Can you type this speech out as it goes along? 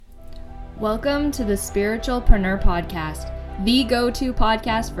Welcome to the Spiritualpreneur Podcast, the go-to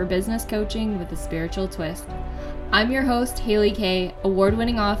podcast for business coaching with a spiritual twist. I'm your host, Haley Kay,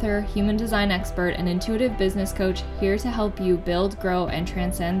 award-winning author, human design expert, and intuitive business coach, here to help you build, grow, and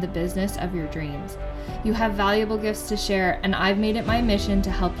transcend the business of your dreams. You have valuable gifts to share, and I've made it my mission to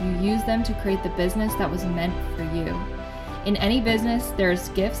help you use them to create the business that was meant for you. In any business, there's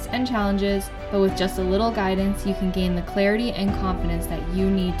gifts and challenges, but with just a little guidance, you can gain the clarity and confidence that you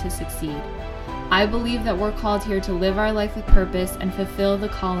need to succeed. I believe that we're called here to live our life with purpose and fulfill the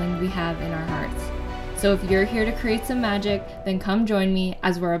calling we have in our hearts. So if you're here to create some magic, then come join me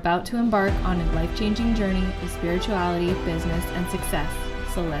as we're about to embark on a life-changing journey of spirituality, business, and success.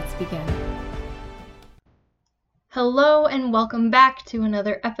 So let's begin. Hello and welcome back to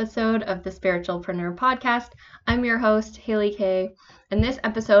another episode of the Spiritualpreneur Podcast. I'm your host, Haley Kay, and this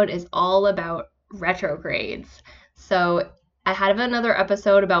episode is all about retrogrades. So I had another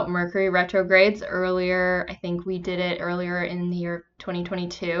episode about Mercury retrogrades earlier. I think we did it earlier in the year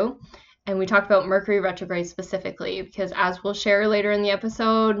 2022, and we talked about Mercury retrogrades specifically because, as we'll share later in the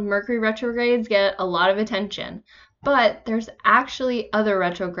episode, Mercury retrogrades get a lot of attention. But there's actually other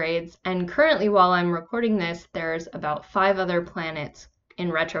retrogrades, and currently while I'm recording this, there's about 5 other planets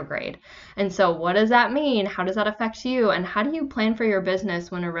in retrograde. And so what does that mean? How does that affect you? And how do you plan for your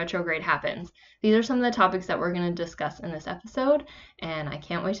business when a retrograde happens? These are some of the topics that we're going to discuss in this episode, and I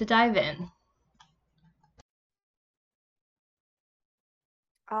can't wait to dive in.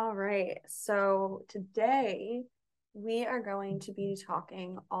 All right, so today we are going to be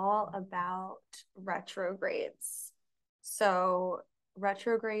talking all about retrogrades. So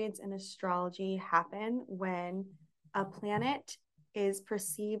retrogrades in astrology happen when a planet is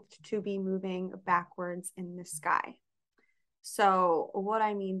perceived to be moving backwards in the sky. So what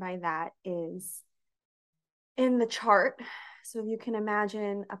I mean by that is in the chart, so if you can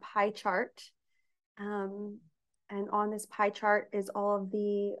imagine a pie chart, and on this pie chart is all of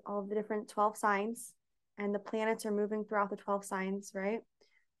the different 12 signs, and the planets are moving throughout the 12 signs, right?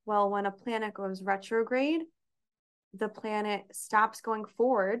 Well, when a planet goes retrograde, the planet stops going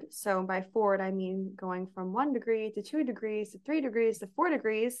forward. So by forward, I mean going from 1 degree to 2 degrees to 3 degrees to 4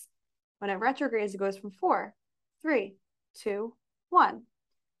 degrees. When it retrogrades, it goes from 4, 3, 2, 1.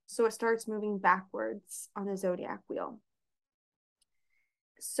 So it starts moving backwards on the zodiac wheel.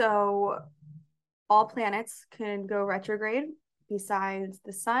 So all planets can go retrograde besides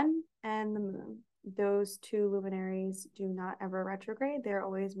the sun and the moon. Those 2 luminaries do not ever retrograde. They're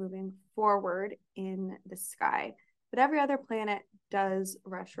always moving forward in the sky. But every other planet does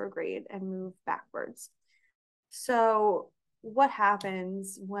retrograde and move backwards. So what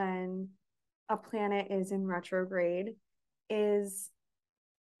happens when a planet is in retrograde is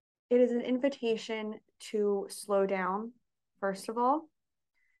it is an invitation to slow down, first of all,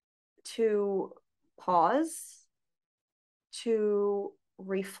 to pause, to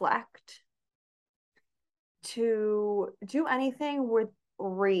reflect, to do anything with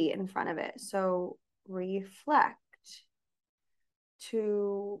re in front of it. So reflect,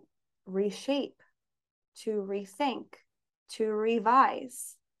 to reshape, to rethink, to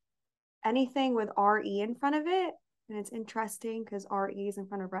revise. Anything with RE in front of it. And it's interesting because RE is in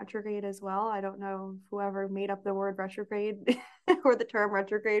front of retrograde as well. I don't know if whoever made up the word retrograde or the term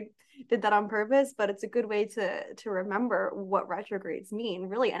retrograde did that on purpose, but it's a good way to remember what retrogrades mean.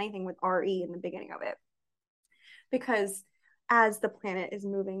 Really anything with RE in the beginning of it. Because as the planet is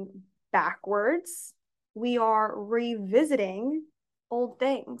moving backwards, we are revisiting old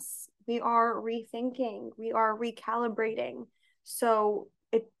things. We are rethinking. We are recalibrating. So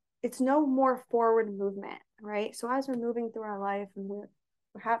it's no more forward movement, right? So as we're moving through our life and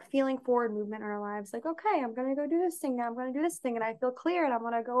we're feeling forward movement in our lives, like, okay, I'm going to go do this thing now. I'm going to do this thing and I feel clear and I'm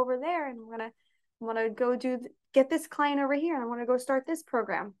going to go over there and I'm going to go get this client over here and I want to go start this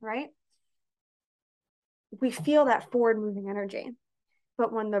program, right? We feel that forward moving energy.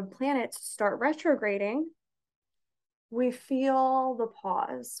 But when the planets start retrograding, we feel the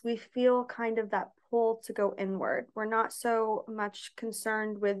pause. We feel kind of that pull to go inward. We're not so much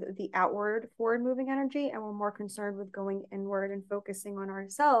concerned with the outward forward moving energy, and we're more concerned with going inward and focusing on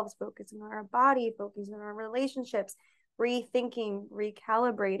ourselves, focusing on our body, focusing on our relationships, rethinking,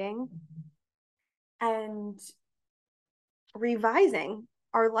 recalibrating, and revising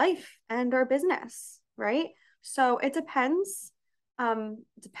our life and our business, right? So it depends.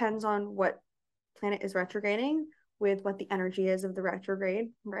 Depends on what planet is retrograding, with what the energy is of the retrograde,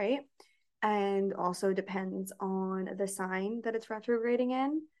 right? And also depends on the sign that it's retrograding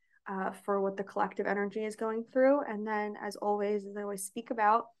in, for what the collective energy is going through. And then, as always, as I always speak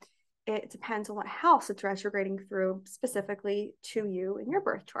about, it depends on what house it's retrograding through specifically to you in your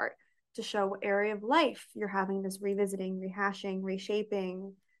birth chart. to show what area of life you're having this revisiting, rehashing,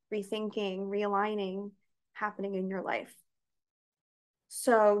 reshaping, rethinking, realigning happening in your life.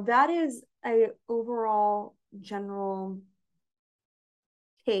 So that is a overall general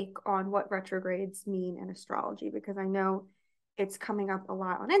take on what retrogrades mean in astrology, because I know it's coming up a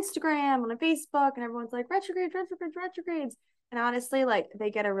lot on Instagram, on Facebook, and everyone's like retrogrades, retrogrades, retrogrades. And honestly, like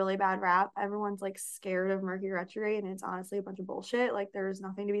they get a really bad rap. Everyone's like scared of Mercury retrograde, and it's honestly a bunch of bullshit. Like there's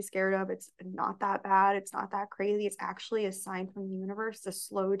nothing to be scared of. It's not that bad. It's not that crazy. It's actually a sign from the universe to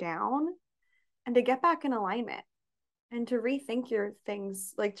slow down and to get back in alignment and to rethink your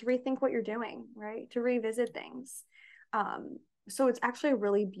things, like to rethink what you're doing, right? To revisit things. So it's actually a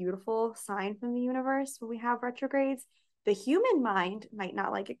really beautiful sign from the universe when we have retrogrades. The human mind might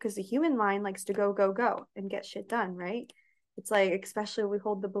not like it because the human mind likes to go, go, go and get shit done, right? It's like, especially we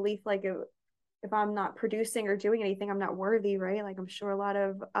hold the belief like if I'm not producing or doing anything, I'm not worthy, right? Like I'm sure a lot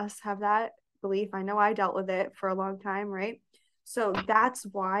of us have that belief. I know I dealt with it for a long time, right? So that's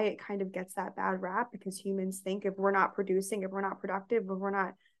why it kind of gets that bad rap, because humans think if we're not producing, if we're not productive, if we're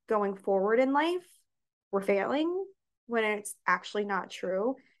not going forward in life, we're failing, when it's actually not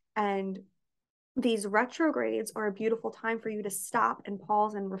true. And these retrogrades are a beautiful time for you to stop and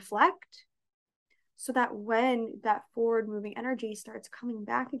pause and reflect, so that when that forward moving energy starts coming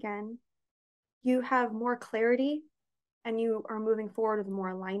back again, you have more clarity and you are moving forward with more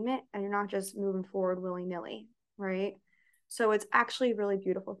alignment, and you're not just moving forward willy-nilly, right? So it's actually a really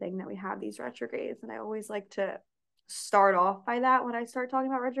beautiful thing that we have these retrogrades. And I always like to start off by that when I start talking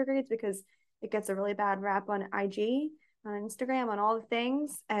about retrogrades, because it gets a really bad rap on IG, on Instagram, on all the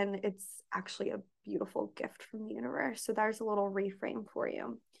things. And it's actually a beautiful gift from the universe. So there's a little reframe for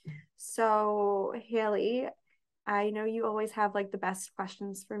you. So Haley, I know you always have like the best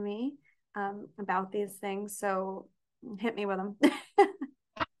questions for me about these things. So hit me with them.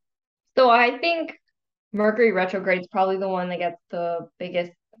 So I think Mercury retrograde is probably the one that gets the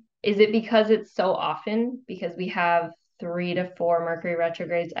biggest. Is it because it's so often? Because we have 3 to 4 Mercury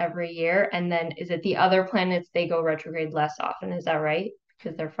retrogrades every year. And then is it the other planets, they go retrograde less often? Is that right?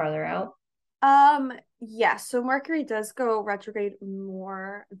 Because they're farther out? Yes, so Mercury does go retrograde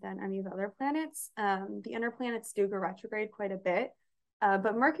more than any of the other planets. The inner planets do go retrograde quite a bit.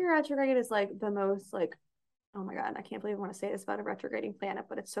 But Mercury retrograde is like the most like, oh my God, I can't believe I want to say this about a retrograding planet,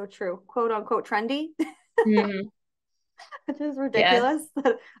 but it's so true. Quote unquote trendy. Mm-hmm. It is Yes. ridiculous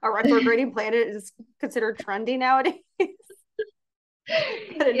that a retrograding planet is considered trendy nowadays. But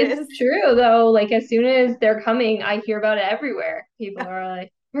it It's is. true though. Like as soon as they're coming, I hear about it everywhere. People are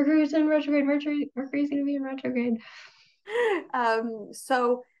like, Mercury's in retrograde, Mercury's gonna be in retrograde.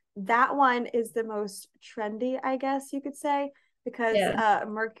 So that one is the most trendy, I guess you could say, because Yeah.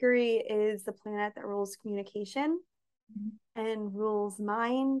 Mercury is the planet that rules communication and rules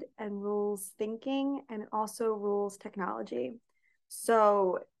mind and rules thinking and also rules technology.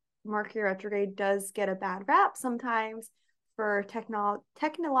 So Mercury retrograde does get a bad rap sometimes for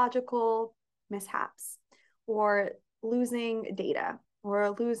technological mishaps or losing data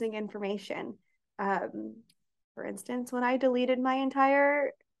or losing information. Um, for instance, when I deleted my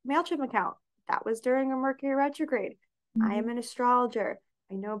entire MailChimp account, that was during a Mercury retrograde. I am an astrologer.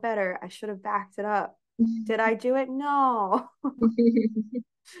 I know better. I should have backed it up. Did I do it? No.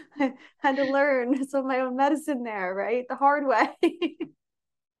 I had to learn some of my own medicine there, right? The hard way.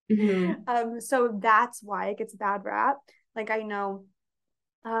 Mm-hmm. So that's why it gets a bad rap. Like I know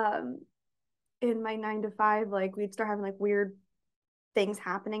um in my 9 to 5, like we'd start having like weird things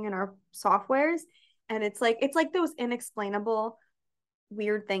happening in our softwares. And it's like those inexplainable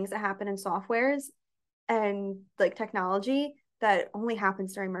weird things that happen in softwares and like technology that only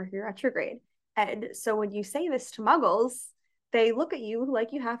happens during Mercury retrograde. And so when you say this to muggles, they look at you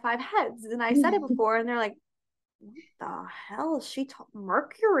like you have 5 heads. And I said it before, and they're like, what the hell is she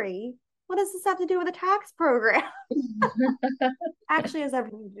Mercury? What does this have to do with a tax program? Actually, has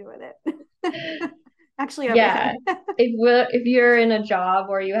everything to do with it. Actually, Yeah. everything. If you're in a job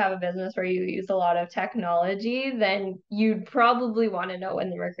or you have a business where you use a lot of technology, then you'd probably want to know when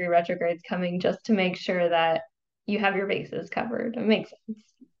the Mercury retrograde's coming just to make sure that you have your bases covered. It makes sense.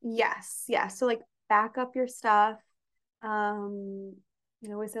 Yes, yes. So like back up your stuff.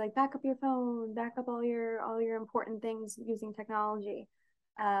 Always say like back up your phone, back up all your important things using technology.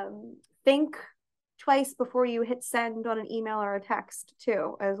 Think twice before you hit send on an email or a text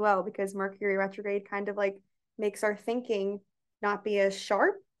too, as well, because Mercury retrograde kind of like makes our thinking not be as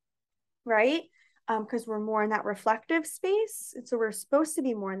sharp, right? Because we're more in that reflective space. And so we're supposed to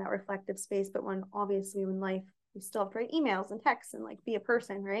be more in that reflective space, but when obviously in life we still have to write emails and texts and like be a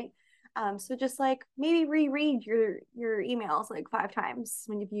person, right? So just like maybe reread your emails like 5 times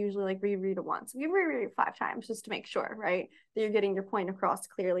when you usually like reread it once. You reread it 5 times just to make sure, right, that you're getting your point across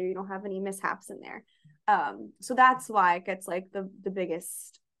clearly, or you don't have any mishaps in there. So that's why it gets like the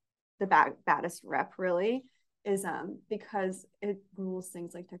biggest, baddest rep really is because it rules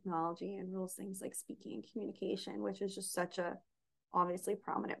things like technology and rules things like speaking and communication, which is just such a obviously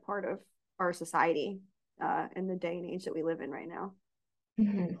prominent part of our society in the day and age that we live in right now.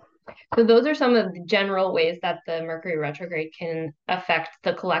 Mm-hmm. So those are some of the general ways that the Mercury retrograde can affect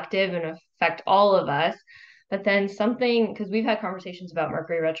the collective and affect all of us. But then something, because we've had conversations about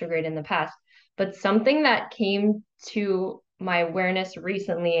Mercury retrograde in the past, but something that came to my awareness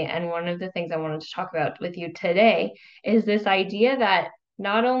recently, and one of the things I wanted to talk about with you today, is this idea that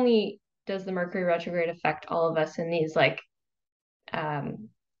not only does the Mercury retrograde affect all of us in these like um,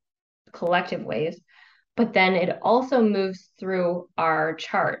 collective ways, but then it also moves through our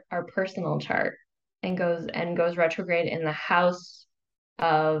chart, our personal chart, and goes retrograde in the house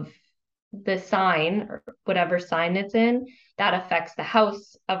of the sign or whatever sign it's in. That affects the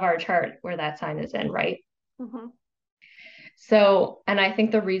house of our chart where that sign is in, right? Mm-hmm. So, and I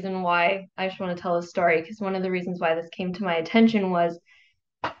think the reason why I just want to tell a story, because one of the reasons why this came to my attention was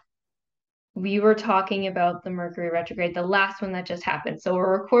we were talking about the Mercury retrograde, the last one that just happened. So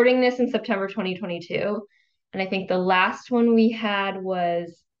we're recording this in September 2022. And I think the last one we had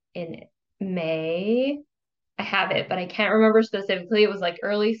was in May. I have it, but I can't remember specifically. It was like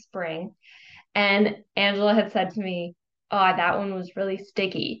early spring. And Angela had said to me, "Oh, that one was really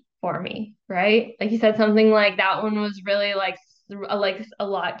sticky for me," right? Like you said something like that one was really like a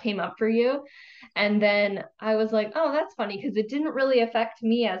lot came up for you. And then I was like, "Oh, that's funny because it didn't really affect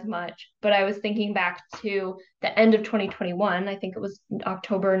me as much." But I was thinking back to the end of 2021. I think it was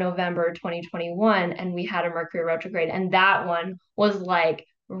October, November 2021, and we had a Mercury retrograde, and that one was like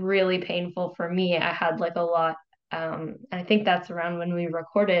really painful for me. I had like a lot. I think that's around when we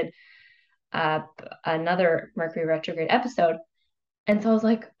recorded uh, another Mercury retrograde episode. And so I was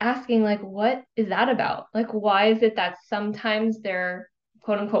like asking, like, what is that about? Like, why is it that sometimes they're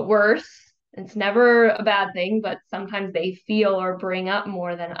quote unquote worse? It's never a bad thing, but sometimes they feel or bring up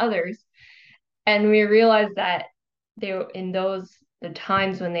more than others. And we realized that they were in the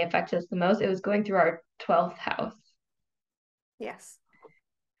times when they affect us the most, it was going through our 12th house. Yes.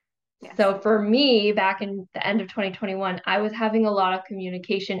 Yes. So for me, back in the end of 2021, I was having a lot of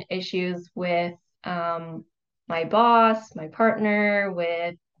communication issues with my boss, my partner,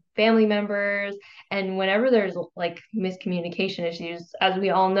 with family members. And whenever there's like miscommunication issues, as we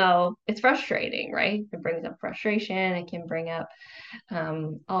all know, it's frustrating, right? It brings up frustration. It can bring up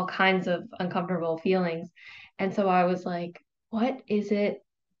all kinds of uncomfortable feelings. And so I was like, what is it?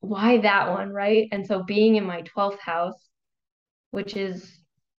 Why that one, right? And so being in my 12th house, which is,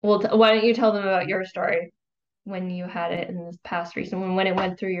 well, why don't you tell them about your story when you had it in this past recent one, when it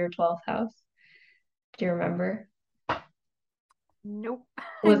went through your 12th house? Do you remember? Nope.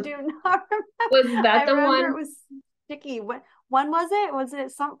 I Was do not remember. was that I the remember one? it was sticky. What when was it? Was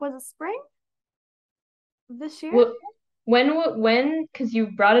it spring this year? What when because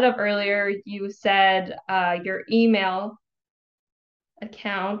you brought it up earlier, you said your email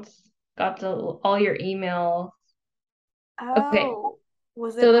account got to all your email. Okay. Oh,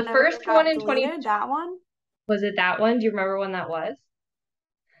 was it So the whenever first it one got in 20, deleted? That one? was it that one? Do you remember when that was?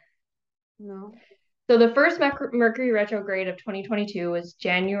 No. So the first Mercury retrograde of 2022 was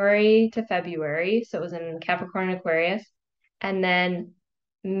January to February, so it was in Capricorn and Aquarius. And then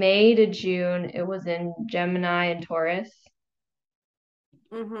May to June, it was in Gemini and Taurus.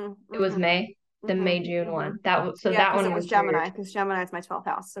 Mm-hmm. It was Mm-hmm. May, the Mm-hmm. May June Mm-hmm. one. So Yeah, that because one it was was through your Gemini, because Gemini is my 12th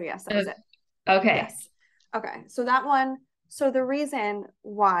house. So yes, that was it. okay. Yes. Okay. So that one, so the reason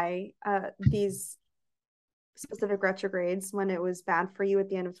why these specific retrogrades, when it was bad for you at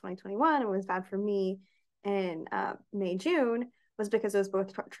the end of 2021, it was bad for me in May, June, was because it was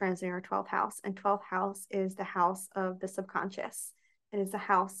both transiting our 12th house. And 12th house is the house of the subconscious. It is the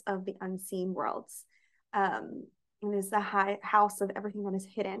house of the unseen worlds. And is the house of everything that is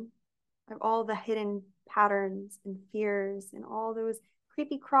hidden, of all the hidden patterns and fears and all those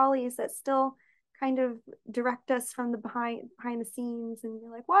creepy crawlies that still kind of direct us from the behind the scenes, and you're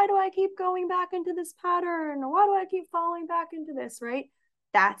like, why do I keep going back into this pattern, or why do I keep falling back into this, right?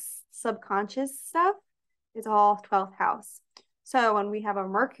 That's subconscious stuff. It's all 12th house. So when we have a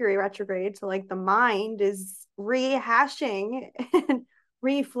Mercury retrograde, so like the mind is rehashing and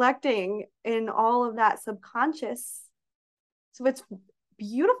reflecting in all of that subconscious. So it's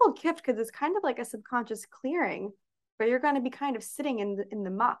beautiful gift because it's kind of like a subconscious clearing, but you're going to be kind of sitting in the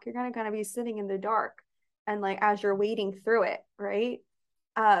muck. You're going to be sitting in the dark, and like as you're wading through it, right?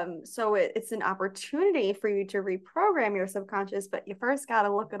 So it's an opportunity for you to reprogram your subconscious, but you first got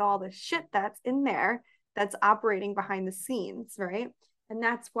to look at all the shit that's in there that's operating behind the scenes, right? And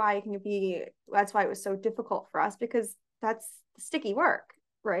that's why it was so difficult for us, because that's sticky work,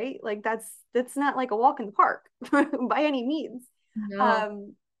 right? Like that's not like a walk in the park by any means.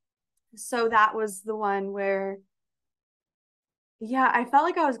 No. So that was the one where, yeah, I felt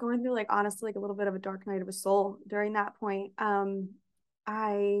like I was going through, like, honestly, like a little bit of a dark night of a soul during that point.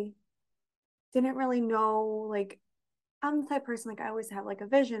 I didn't really know, like, I'm the type of person, like, I always have like a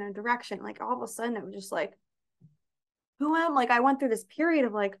vision and direction. Like all of a sudden it was just like, who am, like, I went through this period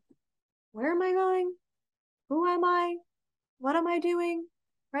of like, where am I going? Who am I? What am I doing?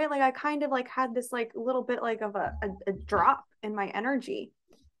 Right? Like I kind of like had this like little bit like of a drop in my energy.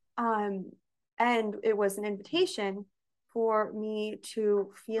 Um, and it was an invitation for me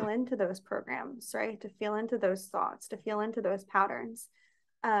to feel into those programs, right? To feel into those thoughts, to feel into those patterns.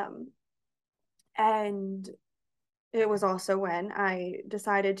 Um, and it was also when I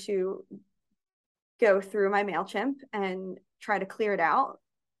decided to go through my MailChimp and try to clear it out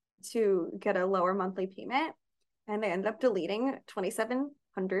to get a lower monthly payment. And they ended up deleting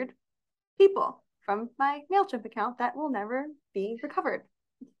 2,700 people from my MailChimp account that will never be recovered.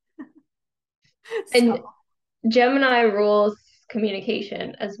 And So, Gemini rules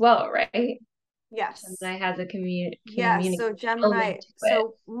communication as well, right? yes. Gemini has a Yes. communication So, element Gemini, to it.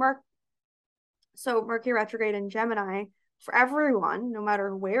 so Mercury retrograde in Gemini for everyone, no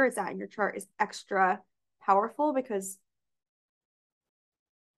matter where it's at in your chart, is extra powerful because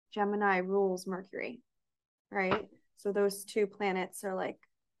Gemini rules Mercury, right? So those two planets are like,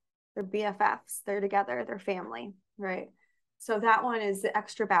 they're BFFs, they're together, they're family, right? So that one is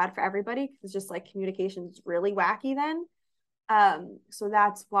extra bad for everybody because it's just like communication is really wacky then. So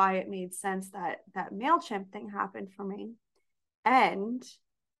that's why it made sense that that MailChimp thing happened for me. And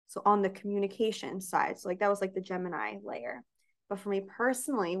so on the communication side, so like that was like the Gemini layer. But for me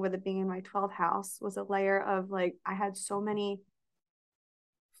personally, with it being in my 12th house, was a layer of like, I had so many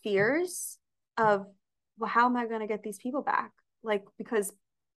fears of, well, how am I going to get these people back? Like, because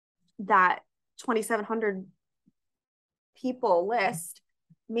that 2,700 people list,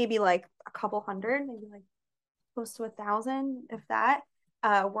 maybe like a couple hundred, maybe like close to 1,000, if that,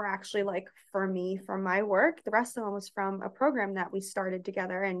 were actually like for me, from my work. The rest of them was from a program that we started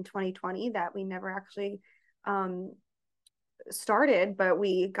together in 2020 that we never actually um, started, but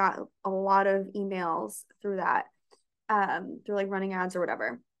we got a lot of emails through that, through like running ads or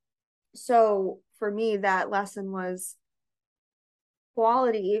whatever. So for me, that lesson was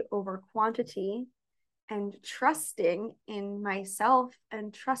quality over quantity, and trusting in myself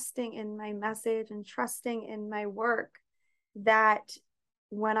and trusting in my message and trusting in my work, that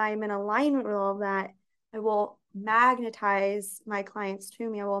when I'm in alignment with all of that, I will magnetize my clients to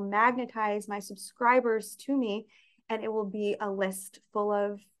me. I will magnetize my subscribers to me, and it will be a list full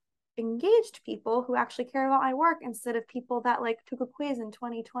of engaged people who actually care about my work, instead of people that like took a quiz in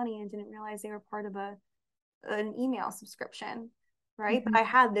 2020 and didn't realize they were part of an email subscription, right? But Mhm. I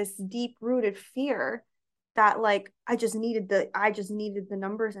had this deep rooted fear that like I just needed the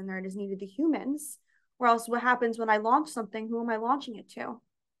numbers in there. I just needed the humans. Or else what happens when I launch something? Who am I launching it to?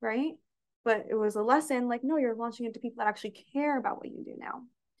 Right? But it was a lesson like, no, you're launching it to people that actually care about what you do now.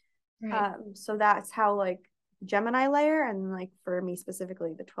 Right. So that's how like Gemini layer, and like for me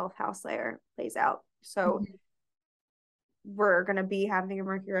specifically, the 12th house layer plays out. So Mhm. we're going to be having a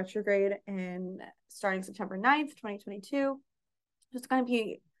Mercury retrograde in starting September 9th, 2022. It's going to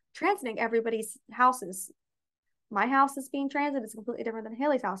be transiting everybody's houses. My house is being transited. It's completely different than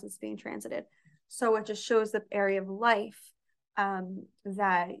Haley's house is being transited. So it just shows the area of life,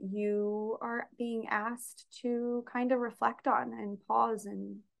 that you are being asked to kind of reflect on and pause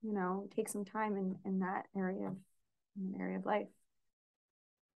and, take some time in that area of life.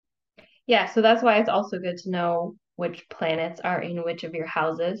 Yeah, so that's why it's also good to know which planets are in which of your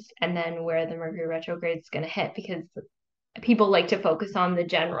houses and then where the Mercury retrograde is going to hit, because people like to focus on the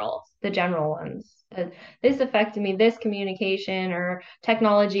general ones. This affected me, this communication or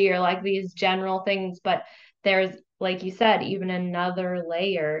technology or like these general things, but there's, like you said, even another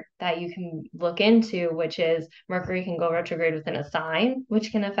layer that you can look into, which is Mercury can go retrograde within a sign,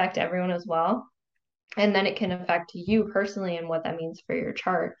 which can affect everyone as well. And then it can affect you personally and what that means for your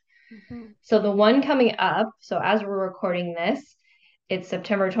chart. Mm-hmm. So the one coming up, so as we're recording this, it's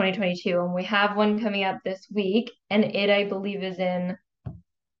September 2022, and we have one coming up this week, and it, I believe, is in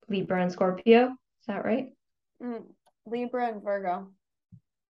Libra and Scorpio. Is that right? Libra and Virgo.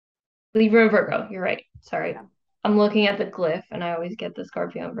 Libra and Virgo. You're right. Sorry. Yeah. I'm looking at the glyph, and I always get the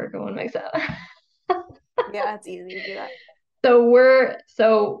Scorpio and Virgo one mixed up. Yeah, it's easy to do that. So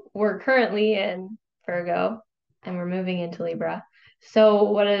we're currently in Virgo and we're moving into Libra. So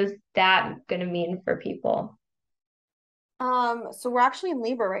what is that going to mean for people? So we're actually in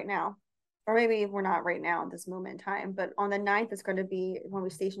Libra right now. Or maybe we're not right now at this moment in time, but on the 9th, it's going to be when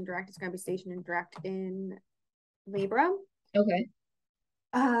we station direct, it's going to be stationed in direct in Libra. Okay.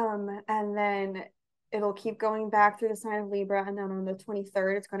 And then it'll keep going back through the sign of Libra, and then on the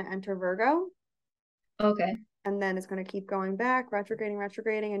 23rd, it's going to enter Virgo, Okay. and then it's going to keep going back,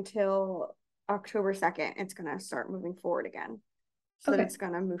 retrograding until October 2nd. It's going to start moving forward again. So that Okay. it's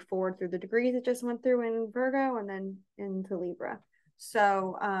going to move forward through the degrees it just went through in Virgo and then into Libra.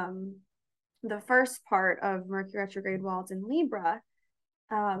 So the first part of Mercury retrograde while it's in Libra,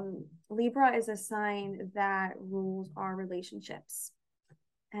 Libra is a sign that rules our relationships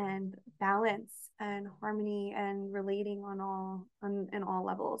and balance and harmony and relating in all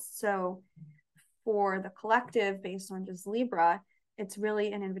levels. So for the collective, based on just Libra, it's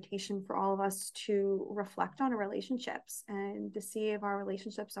really an invitation for all of us to reflect on our relationships and to see if our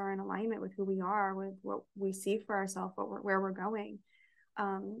relationships are in alignment with who we are, with what we see for ourselves, where we're going.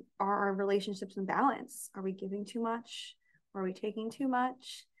 Are our relationships in balance? Are we giving too much? Are we taking too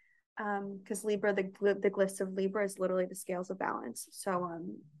much? Because Libra, the glyphs of Libra is literally the scales of balance. So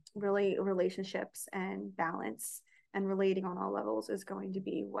really relationships and balance and relating on all levels is going to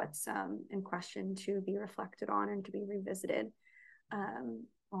be what's in question to be reflected on and to be revisited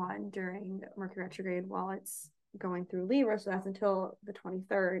on during Mercury retrograde while it's going through Libra. So that's until the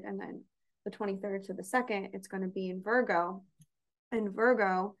 23rd. And then the 23rd to the 2nd, it's going to be in Virgo. In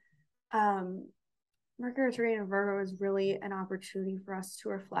Virgo, Mercury retrograde in Virgo is really an opportunity for us to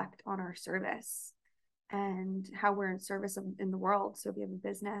reflect on our service and how we're in service in the world. So if you have a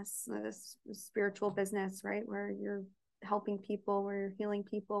business, a spiritual business, right, where you're helping people, where you're healing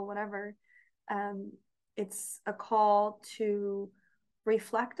people, whatever, it's a call to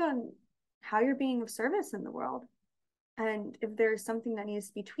reflect on how you're being of service in the world. And if there's something that needs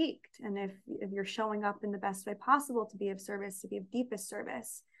to be tweaked, and if you're showing up in the best way possible to be of service, to be of deepest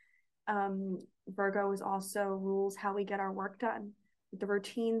service, Virgo is also rules how we get our work done, the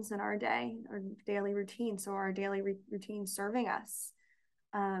routines in our day, our daily routine. So our daily routine serving us,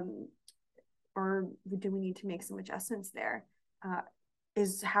 or do we need to make some adjustments there?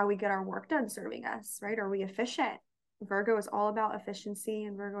 Is how we get our work done serving us, right? Are we efficient? Virgo is all about efficiency,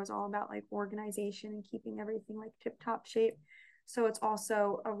 and Virgo is all about like organization and keeping everything like tip top shape. So it's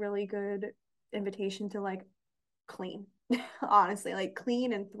also a really good invitation to like clean, honestly, like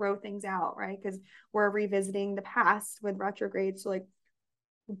clean and throw things out, right? Because we're revisiting the past with retrograde. So like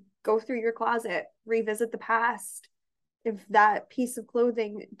go through your closet, revisit the past. If that piece of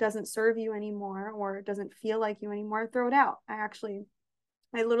clothing doesn't serve you anymore or it doesn't feel like you anymore, throw it out.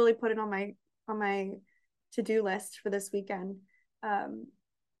 I literally put it on my to-do list for this weekend,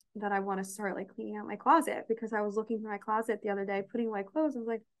 that I want to start like cleaning out my closet, because I was looking through my closet the other day, putting away clothes. I was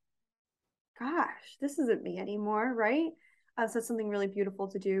like, gosh, this isn't me anymore, right? So it's something really beautiful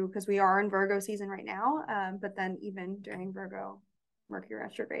to do because we are in Virgo season right now. But then even during Virgo, Mercury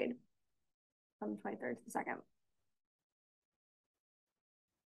retrograde from the 23rd to the 2nd.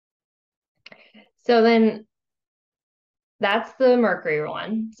 So then that's the Mercury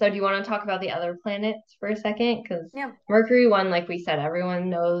one. So do you want to talk about the other planets for a second? Because Yeah. Mercury one, like we said, everyone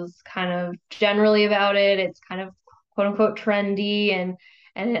knows kind of generally about it. It's kind of quote unquote trendy and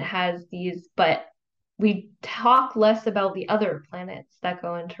it has these, but we talk less about the other planets that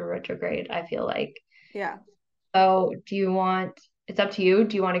go into retrograde, I feel like. Yeah. So do you want, it's up to you.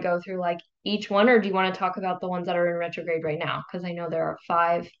 Do you want to go through like each one, or do you want to talk about the ones that are in retrograde right now? Because I know there are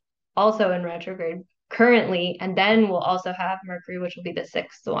five also in retrograde currently, and then we'll also have Mercury, which will be the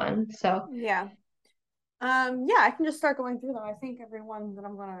sixth one. So Yeah. Yeah, I can just start going through them. I think everyone that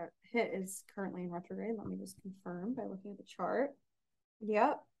I'm gonna hit is currently in retrograde. Let me just confirm by looking at the chart.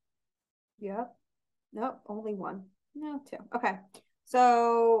 Yep. Yep. Nope, only one. No, two. Okay.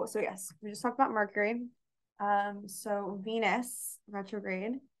 So yes, we just talked about Mercury. So Venus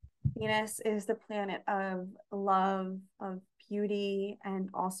retrograde. Venus is the planet of love, of beauty, and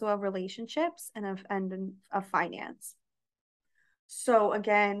also of relationships and of finance. So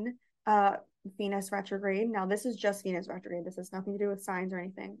again, Venus retrograde. Now this is just Venus retrograde. This has nothing to do with signs or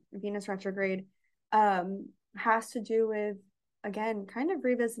anything. Venus retrograde has to do with, again, kind of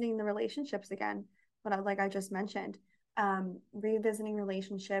revisiting the relationships again. Like I just mentioned, revisiting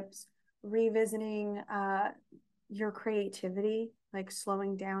relationships, revisiting your creativity, like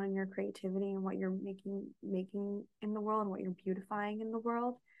slowing down in your creativity and what you're making in the world and what you're beautifying in the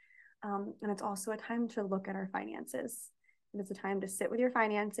world. And it's also a time to look at our finances. And it's a time to sit with your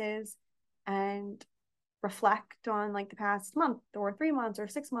finances and reflect on like the past month or 3 months or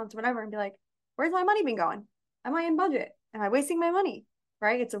 6 months or whatever and be like, where's my money been going? Am I in budget? Am I wasting my money?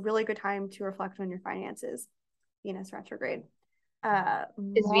 Right? It's a really good time to reflect on your finances. Venus retrograde.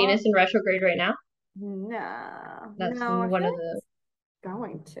 Is Venus in retrograde right now? No, That's no, I one feel of like the. it's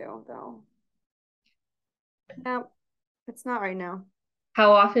going to though. No, it's not right now.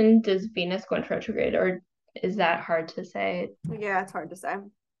 How often does Venus go into retrograde, or is that hard to say? Yeah, it's hard to say.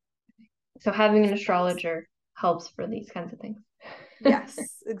 So having an Depends. astrologer helps for these kinds of things. Yes,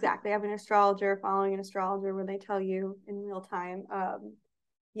 exactly. Having an astrologer, following an astrologer where they tell you in real time.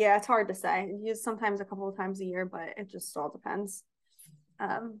 Yeah, it's hard to say. Use sometimes a couple of times a year, but it just all depends.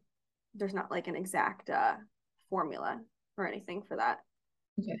 Um, there's not like an exact formula or anything for that.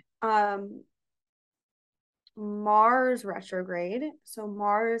 Okay. Mars retrograde. So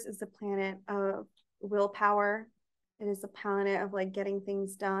Mars is the planet of willpower. It is the planet of like getting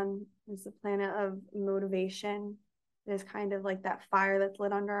things done. It's the planet of motivation. It is kind of like that fire that's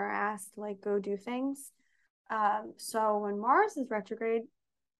lit under our ass to like go do things. So when Mars is retrograde,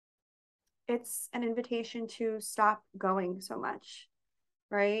 it's an invitation to stop going so much,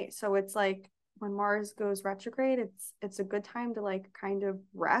 right? So it's like when Mars goes retrograde, it's a good time to like kind of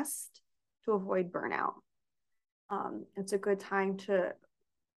rest to avoid burnout. It's a good time to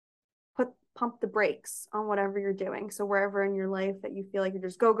pump the brakes on whatever you're doing. So wherever in your life that you feel like you're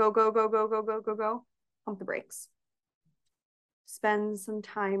just go, go, go, go, go, go, go, go, go, pump the brakes. Spend some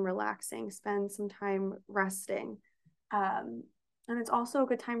time relaxing, spend some time resting. And it's also a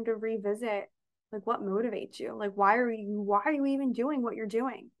good time to revisit like what motivates you. Like why are you even doing what you're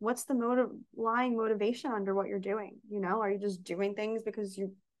doing? What's the lying motivation under what you're doing? Are you just doing things because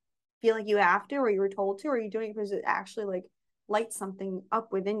you feel like you have to, or you were told to, or are you doing it because it actually like lights something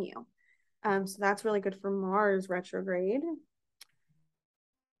up within you? So that's really good for Mars retrograde.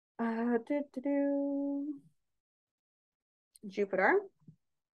 Jupiter.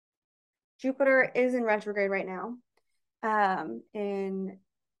 Jupiter is in retrograde right now, in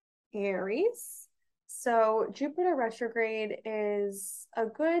Aries. So Jupiter retrograde is a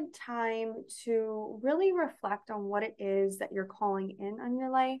good time to really reflect on what it is that you're calling in on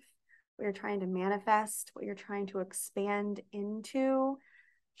your life, what you're trying to manifest, what you're trying to expand into.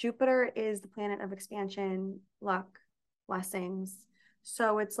 Jupiter is the planet of expansion, luck, blessings.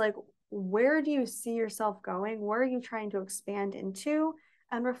 So it's like, where do you see yourself going? Where are you trying to expand into?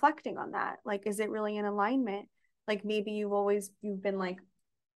 And reflecting on that. Like, is it really in alignment? Like maybe you've been like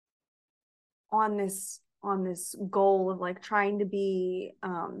on this goal of like trying to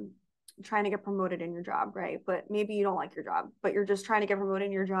get promoted in your job, right? But maybe you don't like your job, but you're just trying to get promoted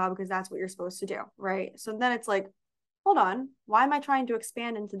in your job because that's what you're supposed to do, right? So then it's like, hold on, why am I trying to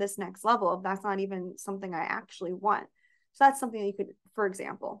expand into this next level if that's not even something I actually want? So that's something that you could, for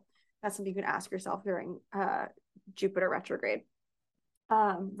example, that's something you could ask yourself during Jupiter retrograde.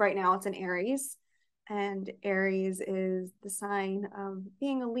 Right now it's in Aries, and Aries is the sign of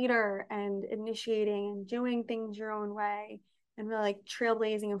being a leader and initiating and doing things your own way and really like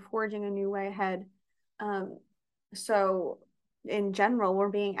trailblazing and forging a new way ahead. So in general, we're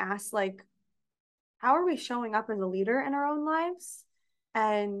being asked like, how are we showing up as a leader in our own lives?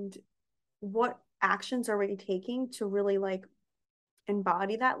 And what actions are we taking to really like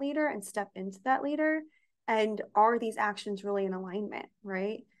embody that leader and step into that leader? And are these actions really in alignment,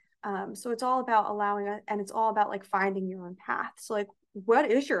 right? So it's all about and it's all about like finding your own path. So like, what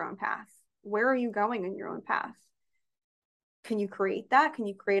is your own path? Where are you going in your own path? Can you create that? Can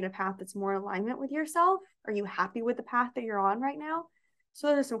you create a path that's more in alignment with yourself? Are you happy with the path that you're on right now? So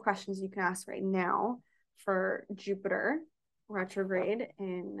those are some questions you can ask right now for Jupiter retrograde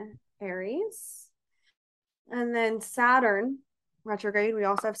in Aries. And then Saturn retrograde. We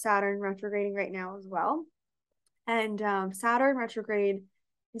also have Saturn retrograding right now as well. And Saturn retrograde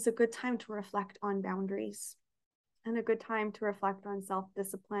is a good time to reflect on boundaries and a good time to reflect on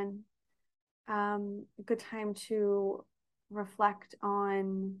self-discipline. A good time to reflect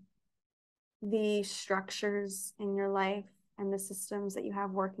on the structures in your life and the systems that you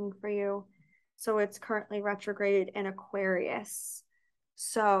have working for you. So it's currently retrograded in Aquarius.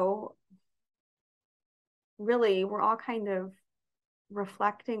 So really, we're all kind of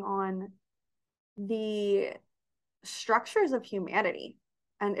reflecting on the structures of humanity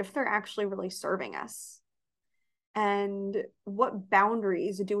and if they're actually really serving us. And what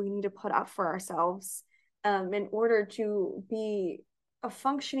boundaries do we need to put up for ourselves in order to be a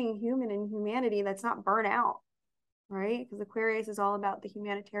functioning human in humanity that's not burnt out, right? Because Aquarius is all about the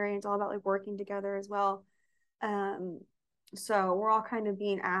humanitarian, it's all about like working together as well. So we're all kind of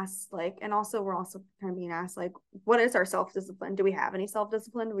being asked, like, and also we're also kind of being asked, like, what is our self-discipline? Do we have any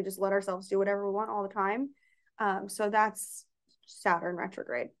self-discipline? Do we just let ourselves do whatever we want all the time? So that's Saturn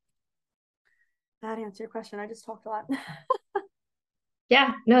retrograde. That answers your question. I just talked a lot.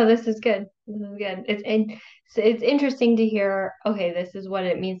 Yeah, no, this is good. This is good. It's interesting to hear, okay, this is what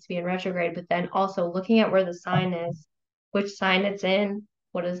it means to be in retrograde, but then also looking at where the sign is, which sign it's in,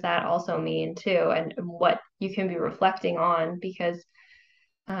 what does that also mean too, and what you can be reflecting on because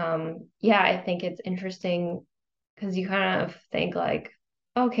yeah, I think it's interesting because you kind of think like,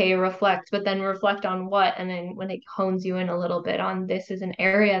 okay, reflect, but then reflect on what? And then when it hones you in a little bit on this is an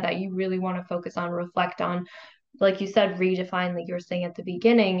area that you really want to focus on, reflect on, like you said, redefine, like you were saying at the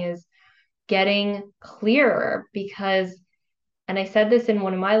beginning, is getting clearer because, and I said this in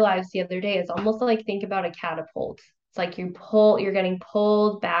one of my lives the other day, it's almost like think about a catapult. It's like you're getting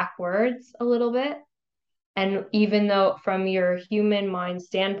pulled backwards a little bit. And even though from your human mind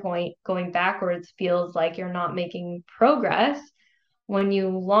standpoint, going backwards feels like you're not making progress, when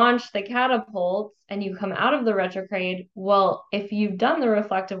you launch the catapults and you come out of the retrograde, well, if you've done the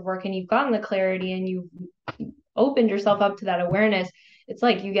reflective work and you've gotten the clarity and you've opened yourself up to that awareness, it's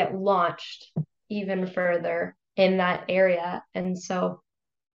like you get launched even further in that area. And so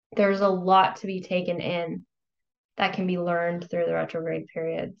there's a lot to be taken in that can be learned through the retrograde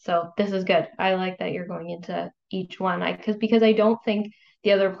period. So this is good. I like that you're going into each one. Because I don't think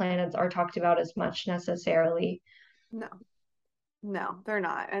the other planets are talked about as much necessarily. No, no, they're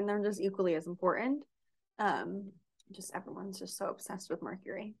not. And they're just equally as important. Um, just everyone's just so obsessed with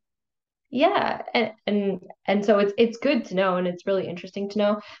Mercury. Yeah, and so it's good to know and it's really interesting to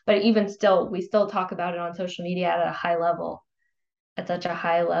know, but even still we still talk about it on social media at a high level, at such a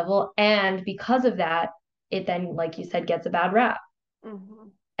high level, and because of that, it then, like you said, gets a bad rap. Mm-hmm.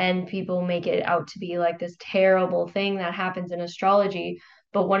 And people make it out to be like this terrible thing that happens in astrology.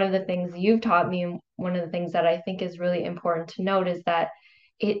 But one of the things you've taught me, and one of the things that I think is really important to note, is that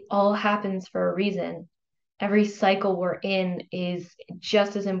it all happens for a reason. Every cycle we're in is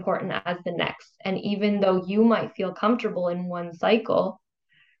just as important as the next. And even though you might feel comfortable in one cycle,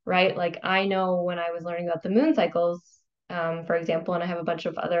 right? Like I know when I was learning about the moon cycles, for example, and I have a bunch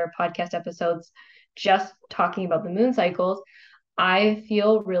of other podcast episodes just talking about the moon cycles, I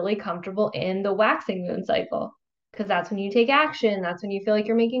feel really comfortable in the waxing moon cycle because that's when you take action. That's when you feel like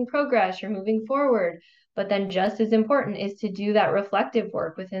you're making progress, you're moving forward. But then, just as important is to do that reflective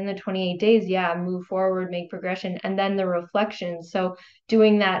work within the 28 days. Yeah, move forward, make progression, and then the reflection. So,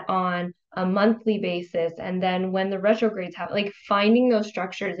 doing that on a monthly basis. And then, when the retrogrades happen, like finding those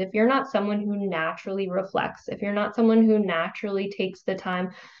structures. If you're not someone who naturally reflects, if you're not someone who naturally takes the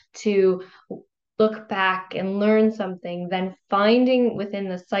time to look back and learn something, then finding within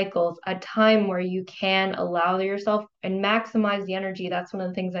the cycles a time where you can allow yourself and maximize the energy. That's one of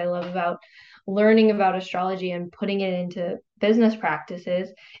the things I love about learning about astrology and putting it into business practices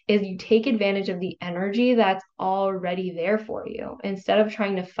is you take advantage of the energy that's already there for you instead of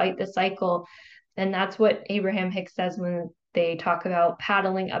trying to fight the cycle. And that's what Abraham Hicks says when they talk about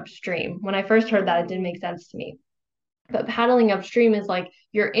paddling upstream. When I first heard that, it didn't make sense to me. But paddling upstream is like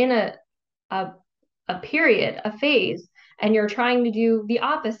you're in a a period, a phase, and you're trying to do the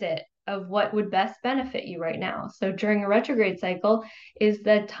opposite of what would best benefit you right now. So during a retrograde cycle is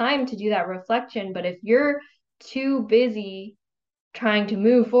the time to do that reflection. But if you're too busy trying to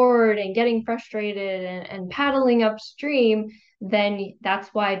move forward and getting frustrated and paddling upstream, then that's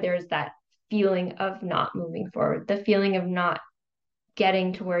why there's that feeling of not moving forward, the feeling of not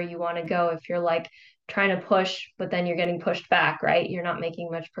getting to where you want to go if you're like trying to push, but then you're getting pushed back, right? You're not making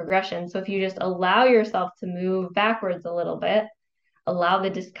much progression. So if you just allow yourself to move backwards a little bit, allow the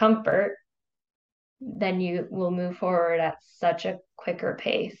discomfort, then you will move forward at such a quicker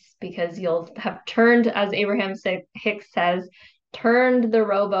pace because you'll have turned, as Abraham Hicks says, turned the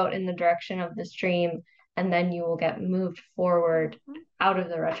rowboat in the direction of the stream, and then you will get moved forward out of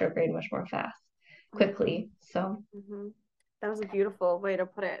the retrograde much more quickly. So that was a beautiful way to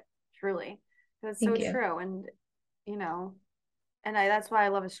put it, truly. That's so true. And you know, and that's why I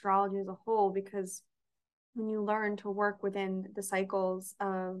love astrology as a whole, because when you learn to work within the cycles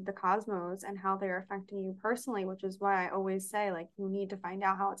of the cosmos and how they're affecting you personally, which is why I always say, like, you need to find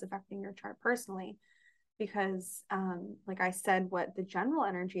out how it's affecting your chart personally, because like I said what the general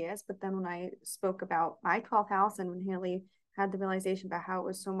energy is, but then when I spoke about my 12th house and when Haley had the realization about how it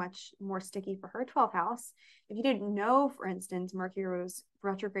was so much more sticky for her 12th house, if you didn't know, for instance, Mercury was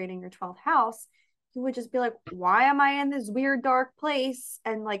retrograding your 12th house, you would just be like, why am I in this weird dark place,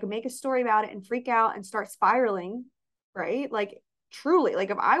 and like make a story about it and freak out and start spiraling, right? Like truly, like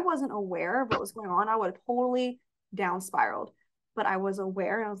if I wasn't aware of what was going on, I would have totally down spiraled. But I was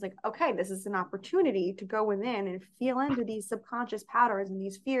aware and I was like, okay, this is an opportunity to go within and feel into these subconscious patterns and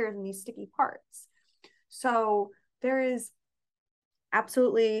these fears and these sticky parts. So there is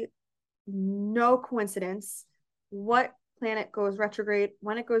absolutely no coincidence what planet goes retrograde,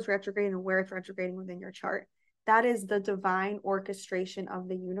 when it goes retrograde, and where it's retrograding within your chart. That is the divine orchestration of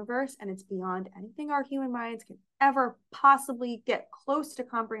the universe, and it's beyond anything our human minds can ever possibly get close to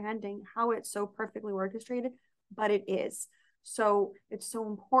comprehending how it's so perfectly orchestrated, but it is. So it's so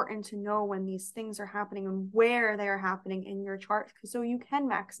important to know when these things are happening and where they are happening in your chart, so you can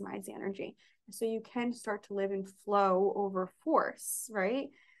maximize the energy, so you can start to live in flow over force, right?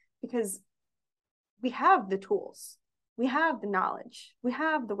 Because we have the tools, we have the knowledge, we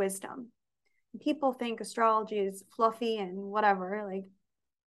have the wisdom. People think astrology is fluffy and whatever. Like,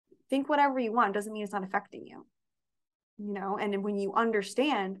 think whatever you want, doesn't mean it's not affecting you, you know? And when you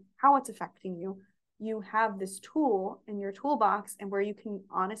understand how it's affecting you, you have this tool in your toolbox, and where you can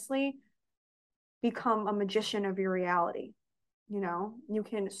honestly become a magician of your reality. You know, you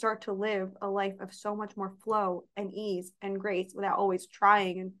can start to live a life of so much more flow and ease and grace without always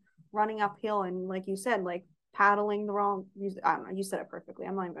trying and running uphill and, like you said, like paddling the wrong, I don't know, you said it perfectly.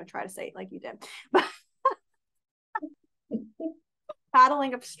 I'm not even going to try to say it like you did, but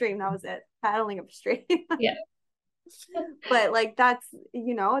paddling upstream, that was it. Paddling upstream. Yeah. But like, that's,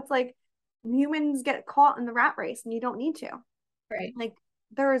 you know, it's like humans get caught in the rat race and you don't need to. Right. Like,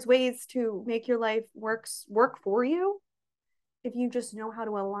 there is ways to make your life work for you if you just know how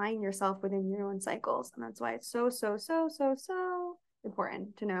to align yourself within your own cycles. And that's why it's so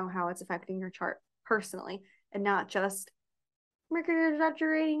important to know how it's affecting your chart personally, and not just Mercury is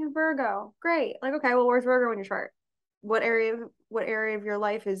retrograding in Virgo. Great. Like, okay, well, where's Virgo in your chart? What area of your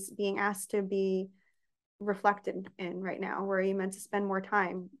life is being asked to be reflected in right now? Where are you meant to spend more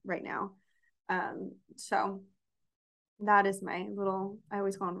time right now? So that is my little, I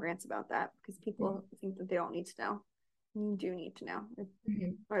always go on rants about that, because people think that they don't need to know. You do need to know.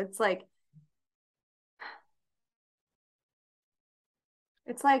 Or it's like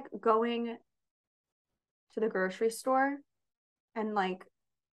going to the grocery store and like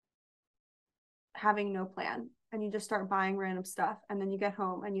having no plan, and you just start buying random stuff, and then you get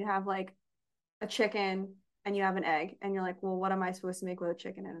home and you have like a chicken and you have an egg, and you're like, well, what am I supposed to make with a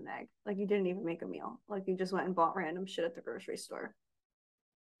chicken and an egg? Like, you didn't even make a meal. Like, you just went and bought random shit at the grocery store.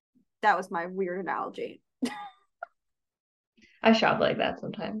 That was my weird analogy. I shop like that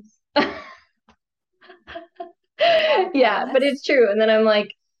sometimes. Yeah, Yeah, but it's true. And then I'm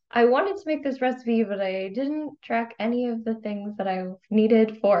like, I wanted to make this recipe, but I didn't track any of the things that I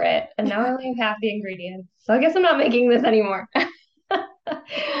needed for it. And now I only have half the ingredients. So I guess I'm not making this anymore. I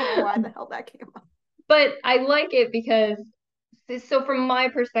don't know why the hell that came up. But I like it because, so from my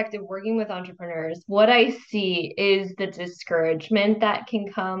perspective, working with entrepreneurs, what I see is the discouragement that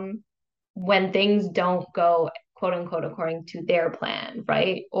can come when things don't go quote unquote according to their plan,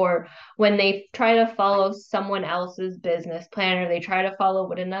 right? Or when they try to follow someone else's business plan, or they try to follow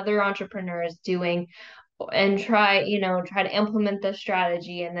what another entrepreneur is doing and try to implement the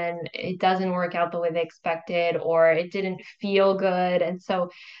strategy, and then it doesn't work out the way they expected, or it didn't feel good. And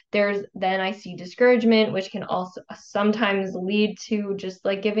so then I see discouragement, which can also sometimes lead to just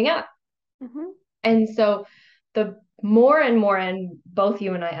like giving up. Mm-hmm. And so the more and more, and both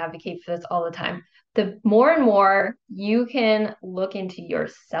you and I advocate for this all the time, the more and more you can look into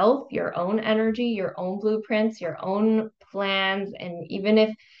yourself, your own energy, your own blueprints, your own plans, and even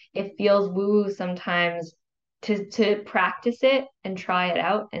if it feels woo sometimes, to practice it and try it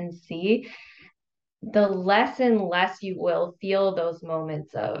out and see, the less and less you will feel those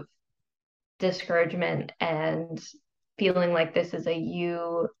moments of discouragement and feeling like this is a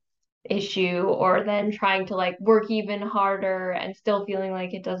you issue, or then trying to like work even harder and still feeling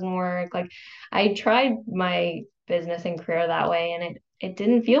like it doesn't work. Like, I tried my business and career that way, and it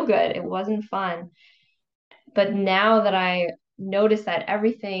didn't feel good. It wasn't fun. But now that I notice that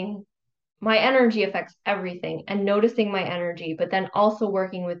my energy affects everything, and noticing my energy, but then also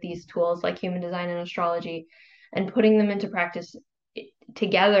working with these tools like human design and astrology and putting them into practice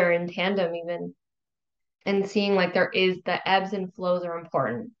together in tandem even, and seeing like the ebbs and flows are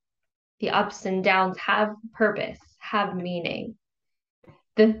important. The ups and downs have purpose, have meaning.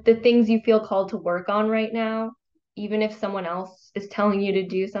 The things you feel called to work on right now, even if someone else is telling you to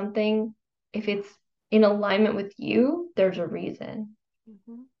do something, if it's in alignment with you, there's a reason.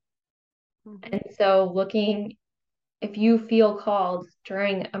 Mm-hmm. Mm-hmm. And so if you feel called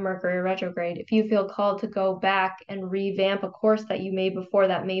during a Mercury retrograde, if you feel called to go back and revamp a course that you made before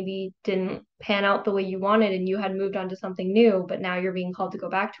that maybe didn't pan out the way you wanted, and you had moved on to something new, but now you're being called to go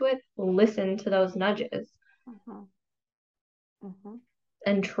back to it, listen to those nudges. Mm-hmm. Mm-hmm.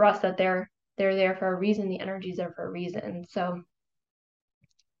 and trust that they're there for a reason. The energy's there for a reason. So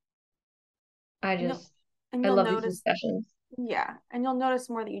I And you'll just and I you'll love these notice, discussions. yeah, and you'll notice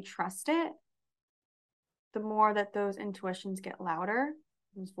more that you trust it, the more that those intuitions get louder,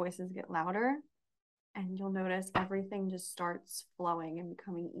 those voices get louder, and you'll notice everything just starts flowing and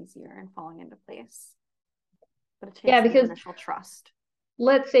becoming easier and falling into place. But it Yeah, takes that because initial trust.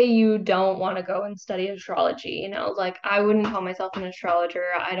 let's say you don't want to go and study astrology, like I wouldn't call myself an astrologer.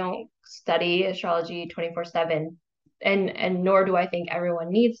 I don't study astrology 24/7, and nor do I think everyone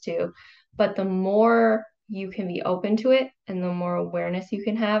needs to. But the more you can be open to it and the more awareness you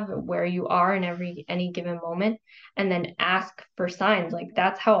can have where you are in any given moment, and then ask for signs. Like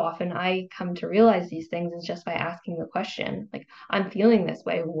that's how often I come to realize these things is just by asking the question. Like, I'm feeling this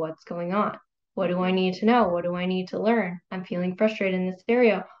way. What's going on? What do I Mm-hmm. need to know? What do I need to learn? I'm feeling frustrated in this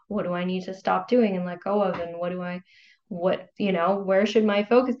area. What do I need to stop doing and let go of? And where should my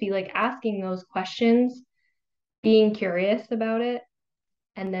focus be? Like asking those questions, being curious about it,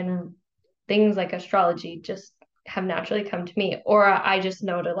 and then things like astrology just have naturally come to me. Or I just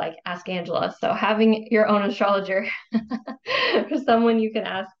know to like ask Angela. So having your own astrologer or someone you can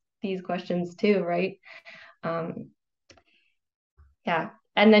ask these questions to, right? Um, yeah.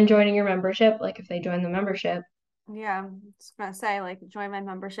 And then joining your membership, like if they join the membership. Yeah, I'm just gonna say, like, join my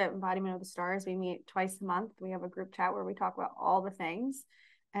membership, Embodiment of the Stars. We meet twice a month. We have a group chat where we talk about all the things.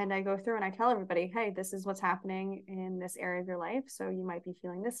 And I go through and I tell everybody, hey, this is what's happening in this area of your life. So you might be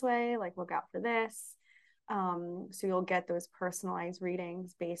feeling this way, like look out for this. So you'll get those personalized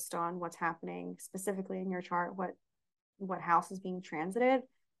readings based on what's happening specifically in your chart, what house is being transited.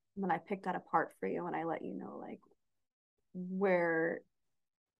 And then I pick that apart for you and I let you know like where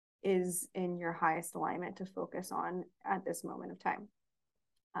is in your highest alignment to focus on at this moment of time.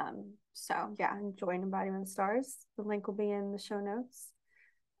 So yeah, join Embodiment of the Stars. The link will be in the show notes.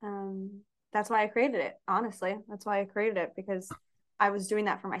 That's why I created it. Honestly, that's why I created it because I was doing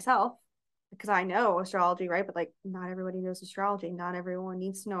that for myself because I know astrology, right? But like, not everybody knows astrology. Not everyone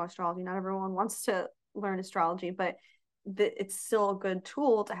needs to know astrology. Not everyone wants to learn astrology, but it's still a good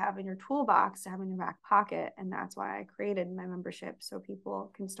tool to have in your toolbox, to have in your back pocket. And that's why I created my membership so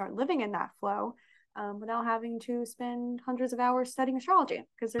people can start living in that flow without having to spend hundreds of hours studying astrology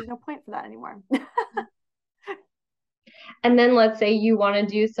because there's no point for that anymore. And then let's say you want to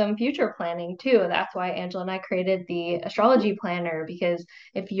do some future planning too. That's why Angela and I created the astrology planner, because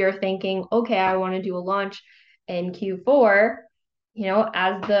if you're thinking, okay, I want to do a launch in Q4,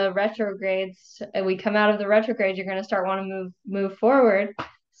 as the retrogrades, we come out of the retrograde, you're going to start want to move forward.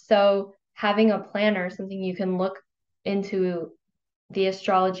 So having a planner, something you can look into the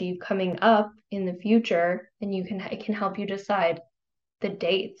astrology coming up in the future, and it can help you decide the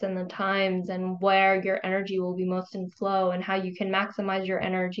dates and the times and where your energy will be most in flow and how you can maximize your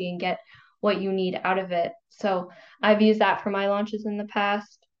energy and get what you need out of it. So I've used that for my launches in the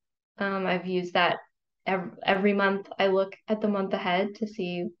past. I've used that every month. I look at the month ahead to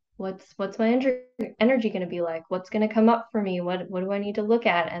see what's my energy going to be like, what's going to come up for me, what do I need to look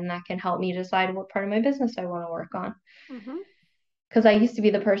at, and that can help me decide what part of my business I want to work on. Mm-hmm. Because I used to be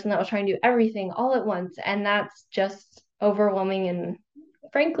the person that was trying to do everything all at once, and that's just overwhelming and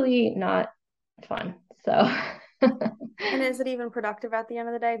frankly not fun. So And is it even productive at the end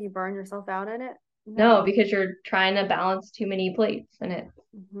of the day if you burn yourself out in it? no, No. because you're trying to balance too many plates and it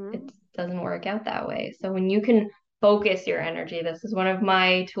Mm-hmm. doesn't work out that way. So when you can focus your energy, this is one of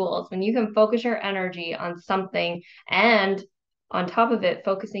my tools. When you can focus your energy on something, and on top of it,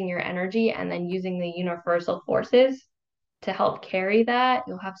 focusing your energy and then using the universal forces to help carry that,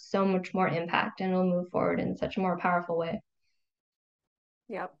 you'll have so much more impact and it'll move forward in such a more powerful way.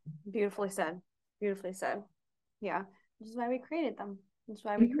 Yep. Beautifully said. Beautifully said. Yeah. Which is why we created them. Which is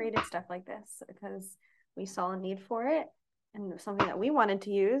why we Mhm. created stuff like this because we saw a need for it and it was something that we wanted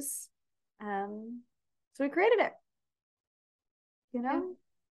to use. So we created it, you Yeah. know?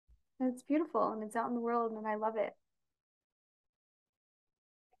 And it's beautiful and it's out in the world and I love it.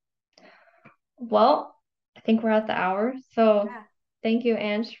 Well, I think we're at the hour. So Yeah, thank you,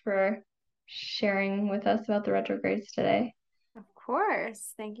 Ange, for sharing with us about the retrogrades today. of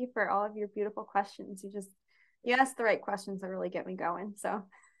course. Thank you for all of your beautiful questions. You asked the right questions that really get me going. So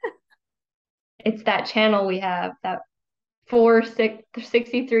It's that channel we have, that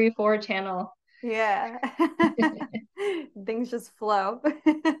 63 4 channel. yeah. Things just flow.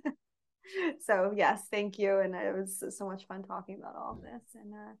 So yes, thank you. And it was so much fun talking about all of this.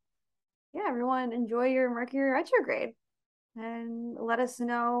 And yeah, everyone enjoy your Mercury retrograde and let us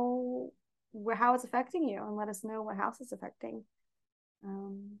know how it's affecting you and let us know what house it's affecting.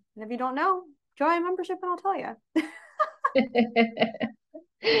 And if you don't know, join a membership and I'll tell you.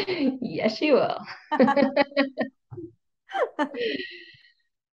 Yes, you will.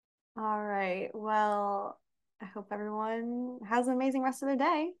 All right. Well, I hope everyone has an amazing rest of their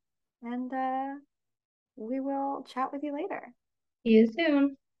day, and we will chat with you later. See you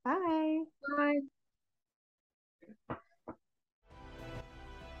soon. Bye. Bye.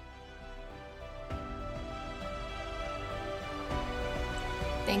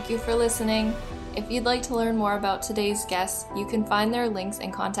 Thank you for listening. If you'd like to learn more about today's guests, you can find their links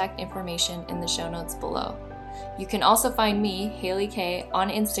and contact information in the show notes below. You can also find me, Haley K, on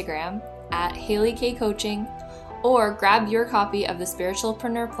Instagram at Haley K Coaching, or grab your copy of the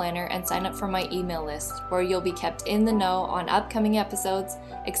Spiritualpreneur Planner and sign up for my email list, where you'll be kept in the know on upcoming episodes,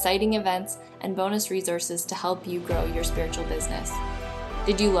 exciting events, and bonus resources to help you grow your spiritual business.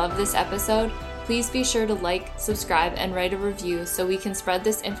 Did you love this episode? Please be sure to like, subscribe, and write a review so we can spread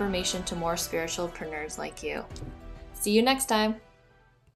this information to more spiritualpreneurs like you. See you next time.